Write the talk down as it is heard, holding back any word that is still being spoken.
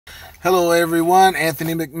Hello, everyone.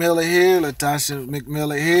 Anthony McMillan here. Latasha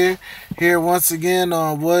McMillan here. Here once again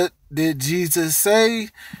on What Did Jesus Say?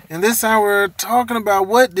 And this time we're talking about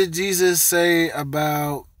what did Jesus say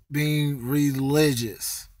about being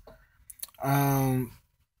religious. Um,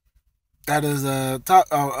 that is a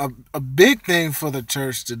big thing for the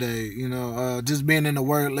church today. Just being in the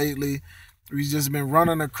Word lately, we've just been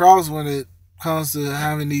running across when it comes to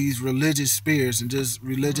having these religious spirits and just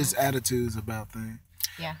religious attitudes about things.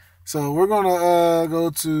 Yeah. So we're going to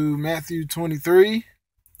go to Matthew 23,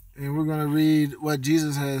 and we're going to read what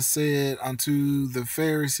Jesus has said unto the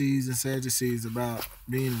Pharisees and Sadducees about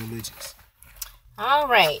being religious. All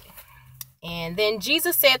right. And then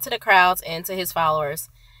Jesus said to the crowds and to his followers,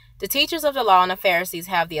 the teachers of the law and the Pharisees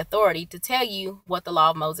have the authority to tell you what the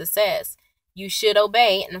law of Moses says. You should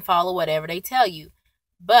obey and follow whatever they tell you.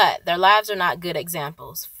 But their lives are not good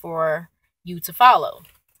examples for you to follow.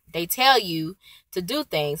 They tell you to do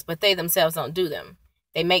things, but they themselves don't do them.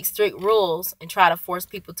 They make strict rules and try to force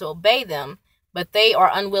people to obey them, but they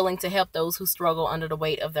are unwilling to help those who struggle under the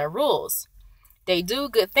weight of their rules. They do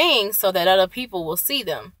good things so that other people will see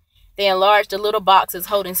them. They enlarge the little boxes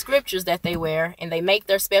holding scriptures that they wear, and they make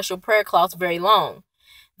their special prayer cloths very long.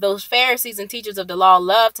 Those Pharisees and teachers of the law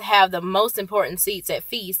love to have the most important seats at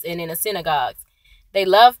feasts and in the synagogues. They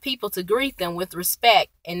love people to greet them with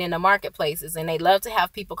respect and in the marketplaces, and they love to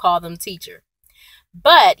have people call them teacher.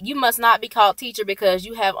 But you must not be called teacher because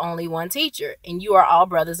you have only one teacher, and you are all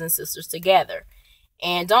brothers and sisters together.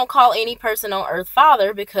 And don't call any person on earth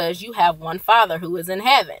father because you have one Father who is in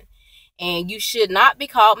heaven. And you should not be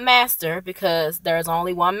called master because there is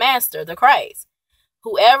only one master, the Christ.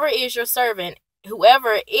 Whoever is your servant is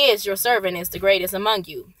the greatest among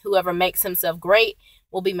you. Whoever makes himself great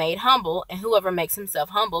will be made humble, and whoever makes himself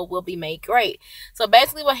humble will be made great. So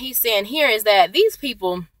basically what he's saying here is that these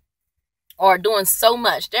people are doing so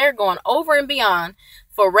much. They're going over and beyond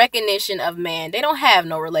for recognition of man. They don't have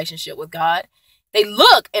no relationship with God. They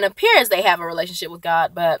look and appear as they have a relationship with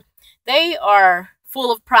God, but they are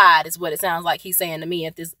full of pride is what it sounds like he's saying to me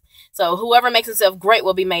at this. So whoever makes himself great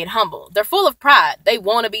will be made humble. They're full of pride. They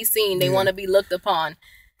want to be seen. They want to be looked upon.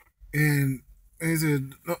 And he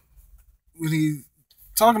said, when he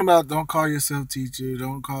talking about don't call yourself teacher,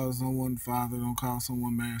 don't call someone father, don't call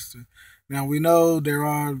someone master. Now, we know there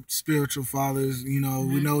are spiritual fathers, we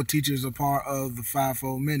know teachers are part of the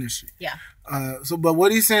fivefold ministry. Yeah. But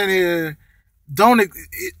what he's saying here, don't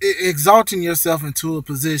exalting yourself into a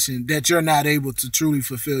position that you're not able to truly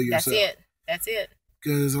fulfill yourself. That's it.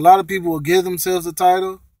 Because a lot of people will give themselves a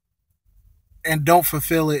title and don't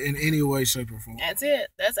fulfill it in any way, shape, or form. That's it.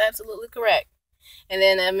 That's absolutely correct. And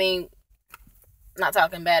then, not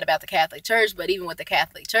talking bad about the Catholic Church, but even with the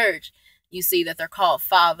Catholic Church, you see that they're called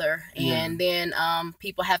Father, and then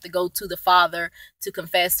people have to go to the Father to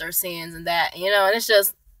confess their sins and that, and it's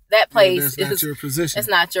just that place that's not your position. It's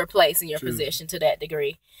not your place and your position to that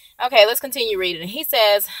degree. Okay, let's continue reading. He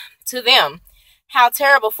says to them, how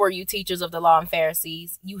terrible for you, teachers of the law and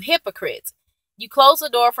Pharisees, you hypocrites! You close the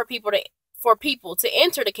door for people to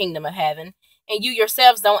enter the kingdom of heaven, and you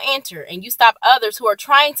yourselves don't enter, and you stop others who are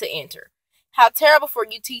trying to enter. How terrible for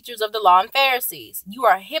you, teachers of the law and Pharisees! You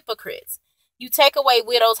are hypocrites. You take away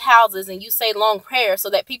widows' houses and you say long prayers so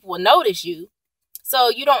that people will notice you. So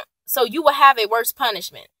you will have a worse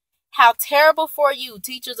punishment. How terrible for you,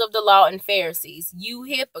 teachers of the law and Pharisees! You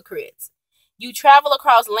hypocrites! You travel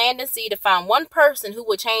across land and sea to find one person who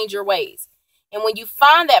will change your ways. And when you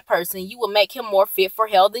find that person, you will make him more fit for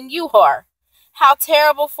hell than you are. How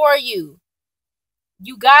terrible for you!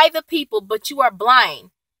 You guide the people, but you are blind.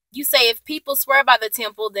 You say if people swear by the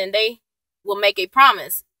temple, then they will make a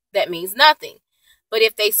promise. That means nothing. But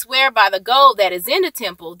if they swear by the gold that is in the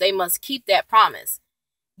temple, they must keep that promise.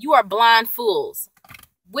 You are blind fools.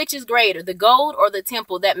 Which is greater, the gold or the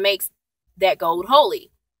temple that makes that gold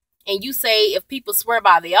holy? And you say if people swear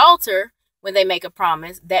by the altar when they make a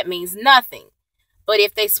promise, that means nothing. But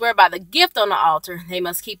if they swear by the gift on the altar, they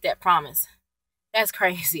must keep that promise. That's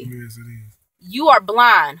crazy. Yes, it is. You are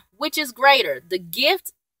blind. Which is greater, the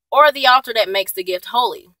gift or the altar that makes the gift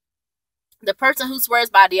holy? The person who swears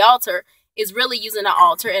by the altar is really using the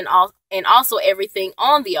altar and also everything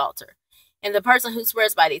on the altar. And the person who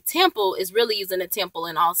swears by the temple is really using the temple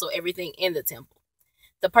and also everything in the temple.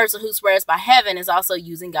 The person who swears by heaven is also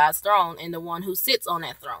using God's throne and the one who sits on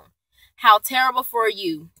that throne. How terrible for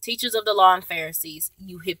you, teachers of the law and Pharisees,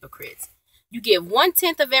 you hypocrites! You give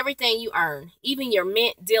 1/10 of everything you earn, even your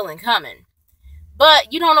mint, dill, and cumin.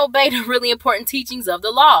 But you don't obey the really important teachings of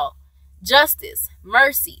the law. Justice,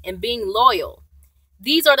 mercy, and being loyal.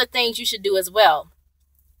 These are the things you should do as well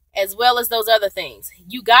as those other things.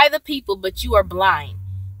 You guide the people, but you are blind.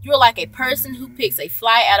 You are like a person who picks a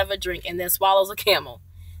fly out of a drink and then swallows a camel.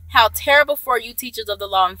 How terrible for you, teachers of the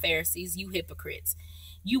law and Pharisees, you hypocrites!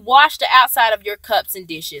 You wash the outside of your cups and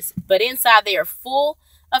dishes, but inside they are full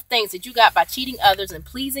of things that you got by cheating others and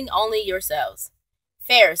pleasing only yourselves.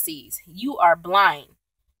 Pharisees, you are blind.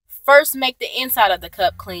 First make the inside of the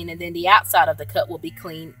cup clean, and then the outside of the cup will be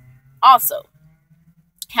clean also.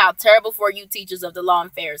 How terrible for you, teachers of the law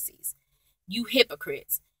and Pharisees, you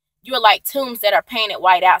hypocrites! You are like tombs that are painted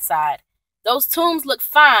white outside. Those tombs look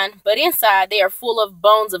fine, but inside they are full of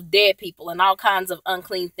bones of dead people and all kinds of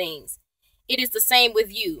unclean things. It is the same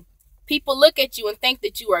with you. People look at you and think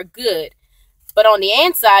that you are good, but on the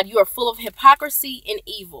inside you are full of hypocrisy and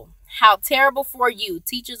evil. How terrible for you,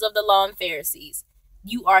 teachers of the law and Pharisees!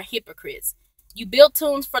 You are hypocrites. You build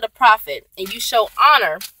tombs for the prophet, and you show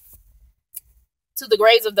honor to the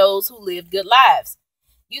graves of those who lived good lives.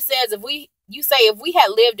 You say if we had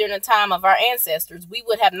lived during the time of our ancestors, we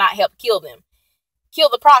would have not helped kill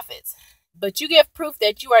the prophets. But you give proof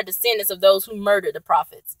that you are descendants of those who murdered the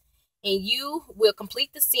prophets, and you will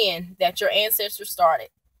complete the sin that your ancestors started.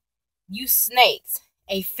 You snakes,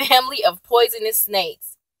 a family of poisonous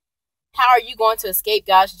snakes. How are you going to escape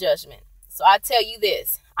God's judgment? So I tell you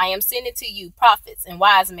this, I am sending to you prophets and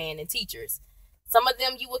wise men and teachers. Some of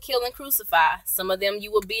them you will kill and crucify. Some of them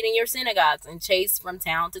you will beat in your synagogues and chase from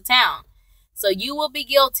town to town. So you will be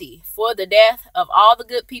guilty for the death of all the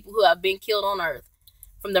good people who have been killed on earth,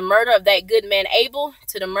 from the murder of that good man Abel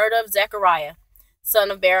to the murder of Zechariah,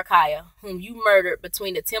 son of Berechiah, whom you murdered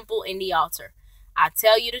between the temple and the altar. I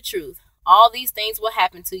tell you the truth, all these things will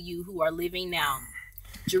happen to you who are living now.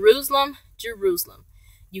 Jerusalem, Jerusalem,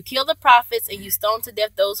 you kill the prophets and you stone to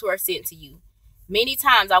death those who are sent to you. Many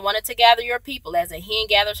times I wanted to gather your people as a hen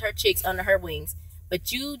gathers her chicks under her wings,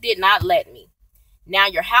 but you did not let me. Now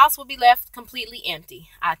your house will be left completely empty.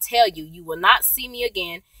 I tell you, you will not see me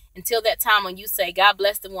again until that time when you say, God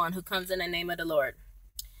bless the one who comes in the name of the Lord.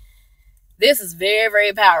 This is very,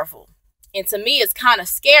 very powerful. And to me, it's kind of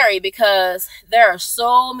scary because there are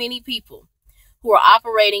so many people who are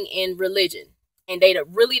operating in religion and they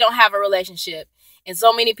really don't have a relationship. And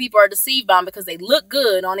so many people are deceived by them because they look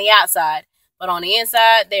good on the outside, but on the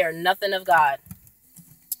inside, they are nothing of God.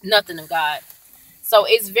 Nothing of God. So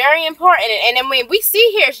it's very important. And then when we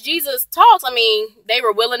see here, Jesus talks, I mean, they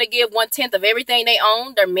were willing to give 1/10 of everything they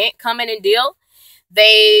owned. Their mint, come in and deal.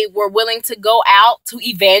 They were willing to go out to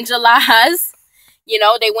evangelize. You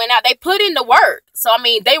know, they went out, they put in the work. So, I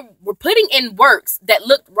mean, they were putting in works that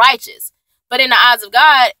looked righteous. But in the eyes of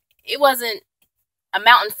God, it wasn't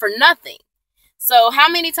amounting for nothing. So how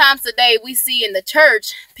many times today we see in the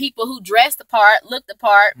church people who dress the part, look the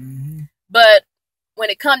part, but when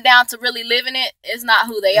it comes down to really living it, it's not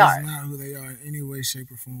who they are. It's not who they are in any way, shape,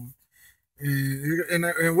 or form.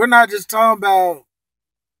 And we're not just talking about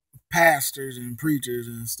pastors and preachers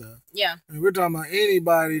and stuff. Yeah. And we're talking about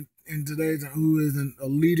anybody in today's who is in a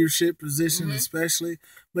leadership position, especially,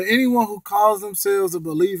 but anyone who calls themselves a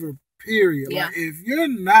believer, period. Yeah. Like, if you're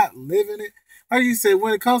not living it, like you said,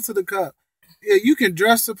 when it comes to the cup, yeah, you can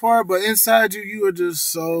dress the part, but inside you, you are just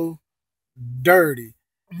so dirty.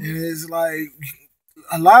 And it's like,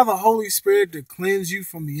 allow the Holy Spirit to cleanse you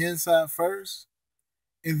from the inside first,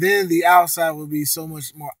 and then the outside will be so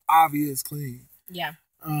much more obvious clean. Yeah.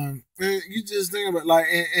 And you just think about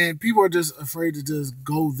and people are just afraid to just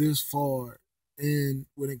go this far in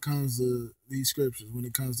when it comes to these scriptures, when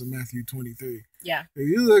it comes to Matthew 23. Yeah. If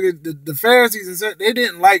you look at the Pharisees and said they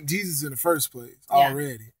didn't like Jesus in the first place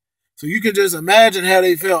already. So you can just imagine how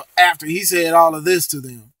they felt after he said all of this to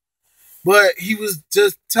them. But he was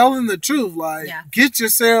just telling the truth, get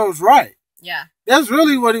yourselves right. Yeah. That's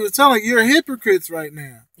really what he was telling. You're hypocrites right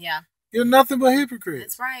now. Yeah. You're nothing but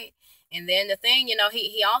hypocrites. That's right. And then the thing,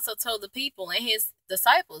 he also told the people and his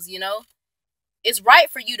disciples, it's right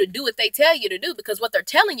for you to do what they tell you to do because what they're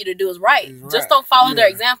telling you to do is right. Just don't follow their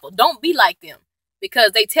example. Don't be like them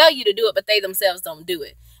because they tell you to do it, but they themselves don't do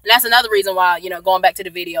it. And that's another reason why, going back to the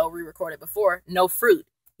video we recorded before, no fruit.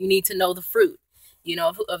 You need to know the fruit,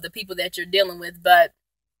 of the people that you're dealing with. But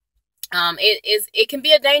it can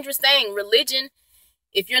be a dangerous thing. Religion,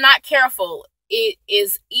 if you're not careful,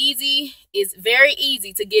 it's very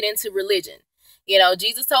easy to get into religion.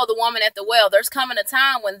 Jesus told the woman at the well, there's coming a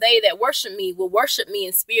time when they that worship me will worship me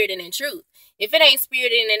in spirit and in truth. If it ain't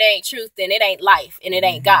spirit and it ain't truth, then it ain't life and it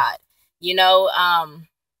ain't God.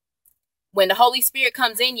 When the Holy Spirit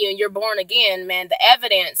comes in you and you're born again, man, the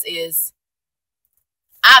evidence is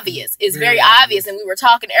obvious. It's very obvious. And we were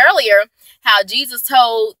talking earlier how Jesus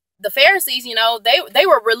told the Pharisees, you know, they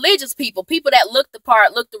were religious people that looked the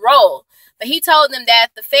part, looked the role. But he told them that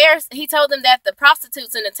the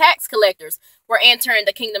prostitutes and the tax collectors were entering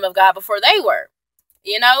the kingdom of God before they were,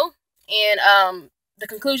 you know. And the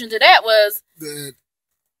conclusion to that was that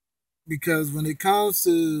because when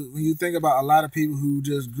you think about a lot of people who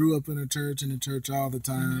just grew up in the church all the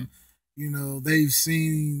time, you know, they've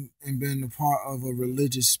seen and been a part of a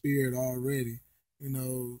religious spirit already, you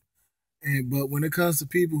know. But when it comes to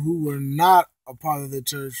people who were not a part of the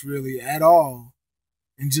church really at all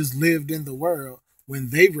and just lived in the world, when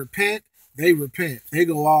they repent, they repent. They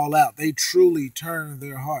go all out. They truly turn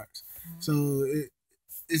their hearts. So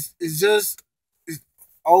it's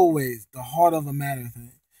always the heart of the matter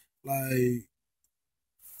thing. Like,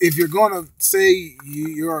 if you're going to say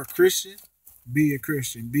you're a Christian, be a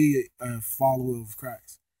Christian. Be a follower of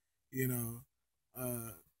Christ. You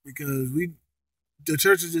know, because the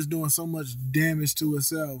church is just doing so much damage to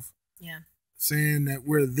itself. Yeah. Saying that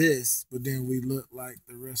we're this, but then we look like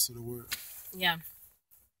the rest of the world. Yeah.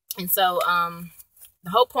 And so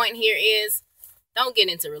the whole point here is don't get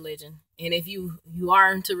into religion. And if you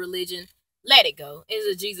are into religion, let it go.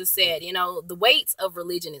 As Jesus said, you know, the weights of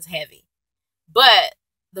religion is heavy. But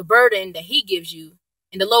the burden that he gives you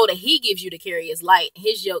and the load that he gives you to carry is light.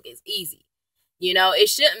 His yoke is easy. You know, it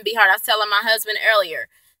shouldn't be hard. I was telling my husband earlier,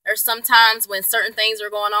 there's sometimes when certain things are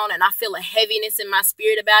going on and I feel a heaviness in my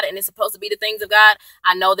spirit about it, and it's supposed to be the things of God.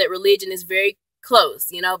 I know that religion is very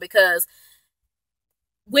close, you know, because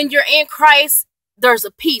when you're in Christ, there's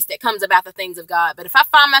a peace that comes about the things of God. But if I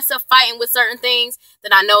find myself fighting with certain things,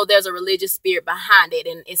 then I know there's a religious spirit behind it,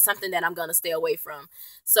 and it's something that I'm going to stay away from.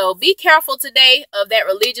 So be careful today of that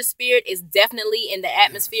religious spirit. Is definitely in the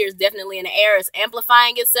atmosphere, is definitely in the air, it's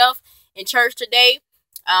amplifying itself in church today.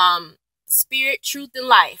 Spirit, truth, and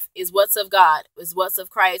life is what's of God, is what's of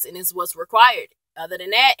Christ, and is what's required. Other than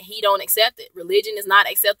that, he don't accept it. Religion is not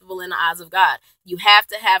acceptable in the eyes of God. You have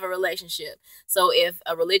to have a relationship. So if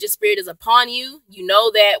a religious spirit is upon you, you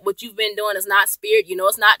know that what you've been doing is not spirit. You know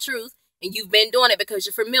it's not truth, and you've been doing it because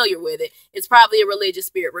you're familiar with it. It's probably a religious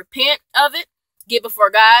spirit. Repent of it, get before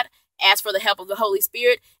God, ask for the help of the Holy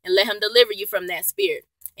Spirit, and let him deliver you from that spirit.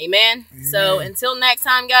 Amen. So until next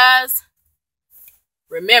time, guys,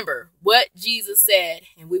 remember what Jesus said,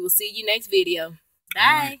 and we will see you next video.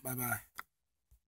 Bye. Bye-bye.